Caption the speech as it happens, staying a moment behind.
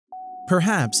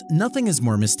Perhaps nothing is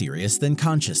more mysterious than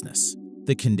consciousness,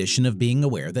 the condition of being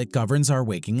aware that governs our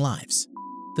waking lives,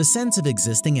 the sense of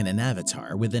existing in an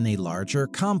avatar within a larger,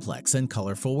 complex, and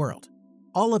colorful world,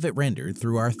 all of it rendered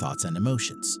through our thoughts and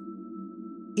emotions.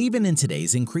 Even in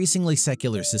today's increasingly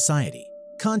secular society,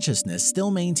 consciousness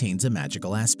still maintains a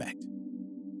magical aspect.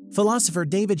 Philosopher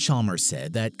David Chalmers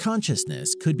said that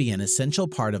consciousness could be an essential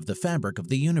part of the fabric of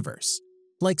the universe,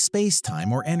 like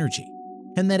space-time or energy,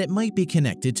 and that it might be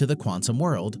connected to the quantum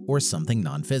world or something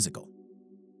non-physical.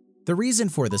 The reason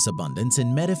for this abundance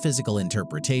in metaphysical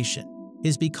interpretation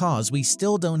is because we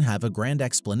still don't have a grand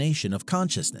explanation of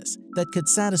consciousness that could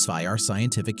satisfy our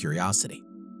scientific curiosity.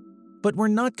 But we're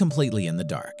not completely in the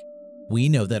dark. We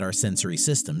know that our sensory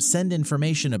systems send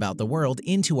information about the world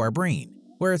into our brain,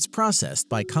 where it's processed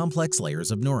by complex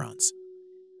layers of neurons.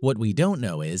 What we don't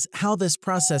know is how this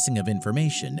processing of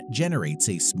information generates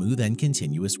a smooth and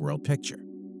continuous world picture.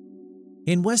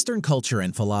 In Western culture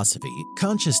and philosophy,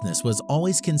 consciousness was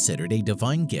always considered a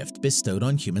divine gift bestowed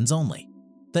on humans only,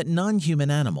 that non-human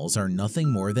animals are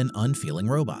nothing more than unfeeling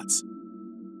robots.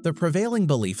 The prevailing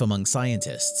belief among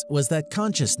scientists was that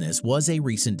consciousness was a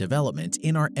recent development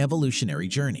in our evolutionary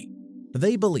journey.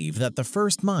 They believe that the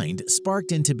first mind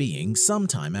sparked into being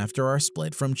sometime after our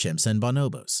split from chimps and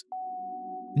bonobos.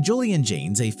 Julian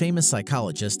Jaynes, a famous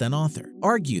psychologist and author,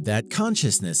 argued that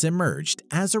consciousness emerged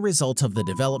as a result of the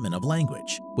development of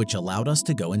language, which allowed us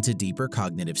to go into deeper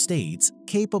cognitive states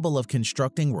capable of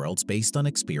constructing worlds based on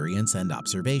experience and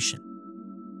observation.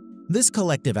 This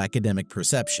collective academic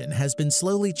perception has been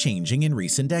slowly changing in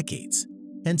recent decades,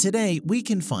 and today we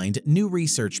can find new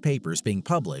research papers being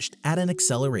published at an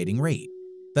accelerating rate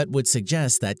that would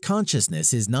suggest that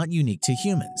consciousness is not unique to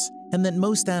humans and that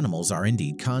most animals are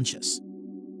indeed conscious.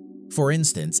 For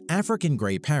instance, African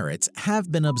gray parrots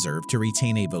have been observed to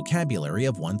retain a vocabulary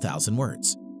of 1,000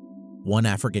 words. One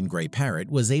African gray parrot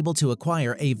was able to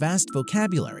acquire a vast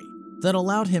vocabulary that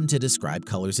allowed him to describe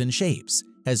colors and shapes,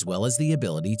 as well as the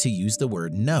ability to use the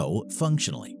word no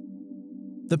functionally.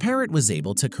 The parrot was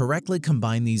able to correctly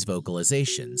combine these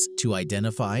vocalizations to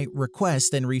identify,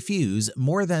 request, and refuse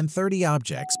more than 30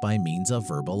 objects by means of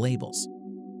verbal labels.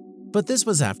 But this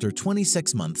was after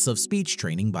 26 months of speech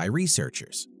training by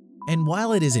researchers. And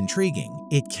while it is intriguing,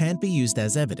 it can't be used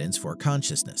as evidence for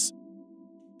consciousness.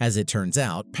 As it turns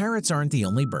out, parrots aren't the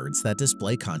only birds that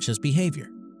display conscious behavior.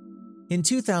 In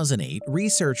 2008,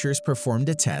 researchers performed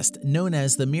a test known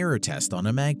as the mirror test on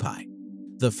a magpie,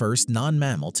 the first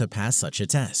non-mammal to pass such a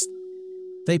test.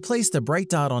 They placed a bright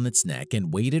dot on its neck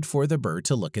and waited for the bird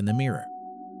to look in the mirror.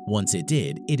 Once it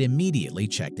did, it immediately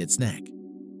checked its neck.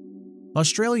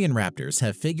 Australian raptors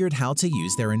have figured how to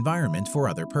use their environment for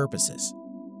other purposes.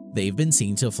 They've been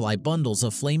seen to fly bundles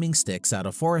of flaming sticks out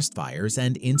of forest fires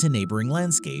and into neighboring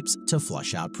landscapes to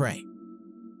flush out prey.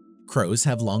 Crows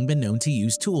have long been known to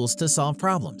use tools to solve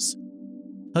problems.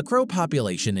 A crow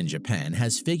population in Japan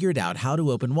has figured out how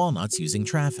to open walnuts using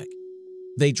traffic.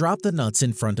 They drop the nuts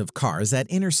in front of cars at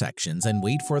intersections and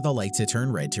wait for the light to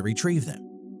turn red to retrieve them.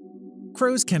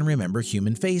 Crows can remember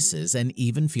human faces and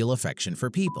even feel affection for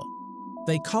people.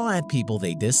 They caw at people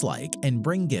they dislike and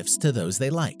bring gifts to those they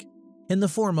like, in the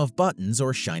form of buttons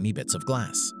or shiny bits of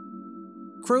glass.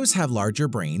 Crows have larger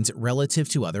brains relative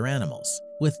to other animals,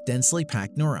 with densely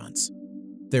packed neurons.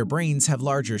 Their brains have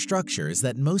larger structures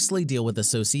that mostly deal with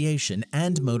association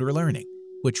and motor learning,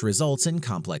 which results in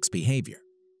complex behavior.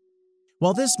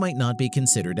 While this might not be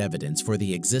considered evidence for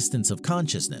the existence of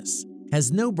consciousness,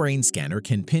 as no brain scanner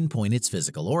can pinpoint its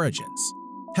physical origins,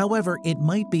 however, it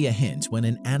might be a hint when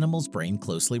an animal's brain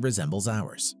closely resembles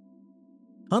ours.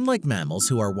 Unlike mammals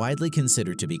who are widely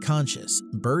considered to be conscious,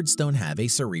 birds don't have a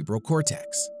cerebral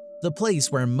cortex, the place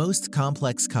where most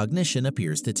complex cognition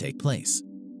appears to take place.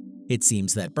 It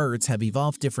seems that birds have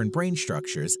evolved different brain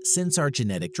structures since our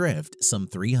genetic drift some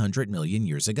 300 million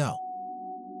years ago.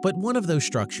 But one of those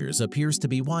structures appears to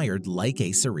be wired like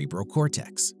a cerebral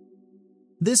cortex.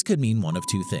 This could mean one of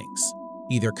two things.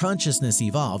 Either consciousness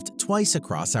evolved twice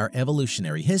across our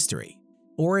evolutionary history,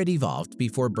 or it evolved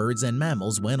before birds and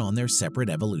mammals went on their separate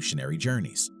evolutionary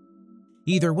journeys.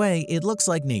 Either way, it looks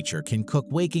like nature can cook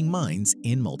waking minds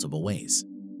in multiple ways.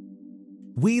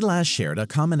 We last shared a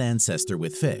common ancestor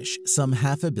with fish some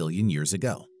 500 million years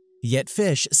ago. Yet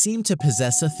fish seem to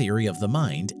possess a theory of the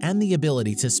mind and the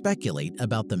ability to speculate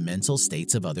about the mental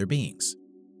states of other beings.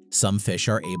 Some fish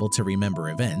are able to remember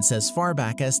events as far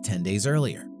back as 10 days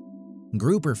earlier.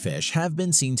 Grouper fish have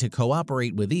been seen to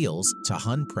cooperate with eels to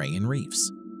hunt prey in reefs.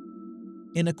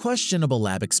 In a questionable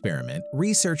lab experiment,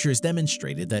 researchers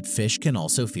demonstrated that fish can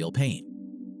also feel pain.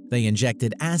 They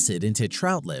injected acid into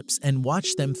trout lips and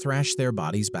watched them thrash their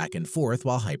bodies back and forth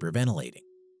while hyperventilating.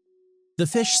 The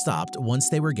fish stopped once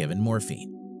they were given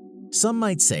morphine. Some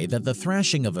might say that the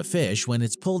thrashing of a fish when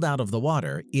it's pulled out of the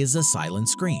water is a silent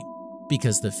scream,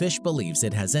 because the fish believes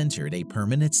it has entered a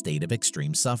permanent state of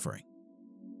extreme suffering.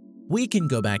 We can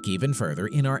go back even further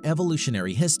in our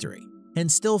evolutionary history and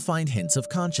still find hints of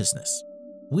consciousness.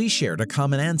 We shared a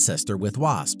common ancestor with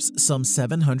wasps some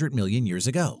 700 million years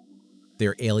ago.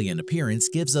 Their alien appearance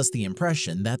gives us the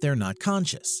impression that they're not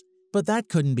conscious, but that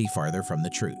couldn't be farther from the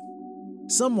truth.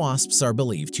 Some wasps are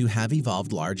believed to have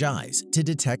evolved large eyes to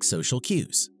detect social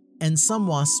cues, and some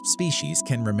wasp species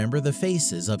can remember the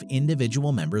faces of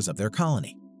individual members of their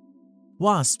colony.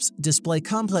 Wasps display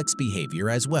complex behavior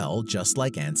as well, just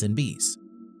like ants and bees.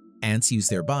 Ants use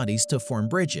their bodies to form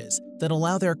bridges that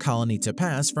allow their colony to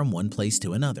pass from one place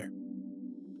to another.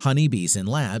 Honeybees in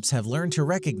labs have learned to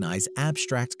recognize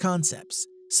abstract concepts,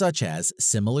 such as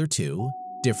similar to,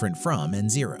 different from, and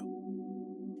zero.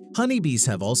 Honeybees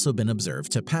have also been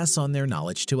observed to pass on their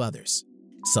knowledge to others.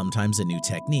 Sometimes a new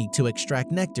technique to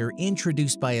extract nectar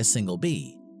introduced by a single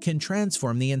bee can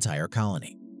transform the entire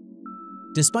colony.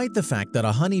 Despite the fact that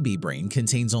a honeybee brain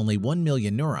contains only 1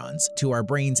 million neurons to our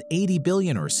brain's 80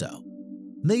 billion or so,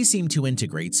 they seem to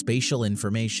integrate spatial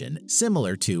information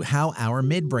similar to how our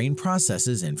midbrain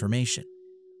processes information.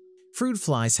 Fruit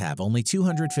flies have only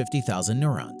 250,000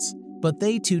 neurons, but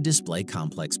they too display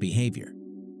complex behavior.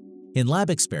 In lab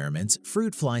experiments,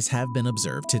 fruit flies have been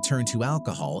observed to turn to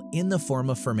alcohol in the form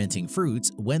of fermenting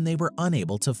fruits when they were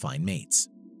unable to find mates.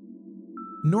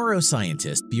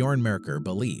 Neuroscientist Bjorn Merker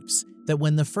believes that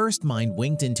when the first mind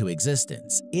winked into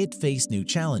existence, it faced new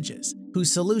challenges,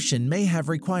 whose solution may have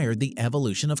required the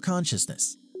evolution of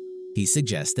consciousness. He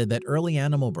suggested that early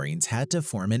animal brains had to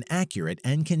form an accurate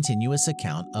and continuous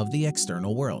account of the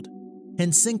external world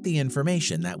and sync the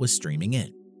information that was streaming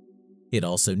in. It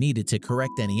also needed to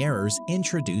correct any errors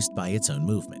introduced by its own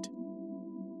movement.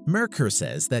 Merker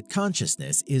says that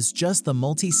consciousness is just the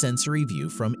multisensory view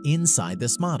from inside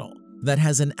this model that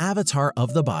has an avatar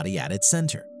of the body at its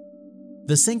center.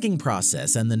 The syncing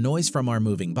process and the noise from our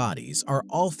moving bodies are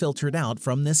all filtered out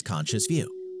from this conscious view.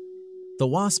 The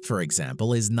wasp, for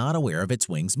example, is not aware of its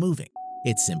wings moving.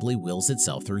 It simply wills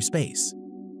itself through space.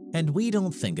 And we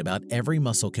don't think about every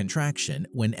muscle contraction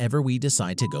whenever we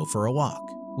decide to go for a walk.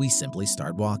 We simply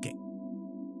start walking.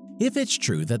 If it's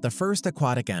true that the first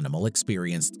aquatic animal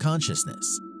experienced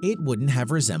consciousness, it wouldn't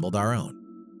have resembled our own.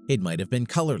 It might have been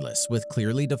colorless with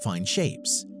clearly defined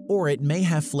shapes, or it may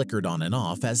have flickered on and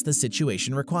off as the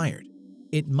situation required.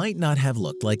 It might not have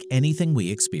looked like anything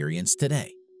we experience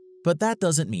today, but that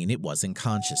doesn't mean it wasn't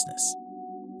consciousness.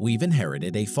 We've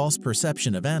inherited a false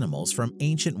perception of animals from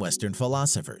ancient Western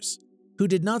philosophers, who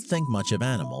did not think much of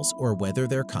animals or whether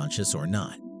they're conscious or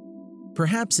not.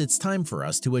 Perhaps it's time for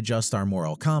us to adjust our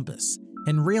moral compass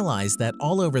and realize that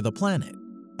all over the planet,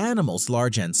 animals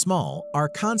large and small are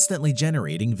constantly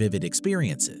generating vivid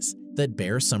experiences that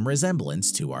bear some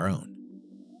resemblance to our own.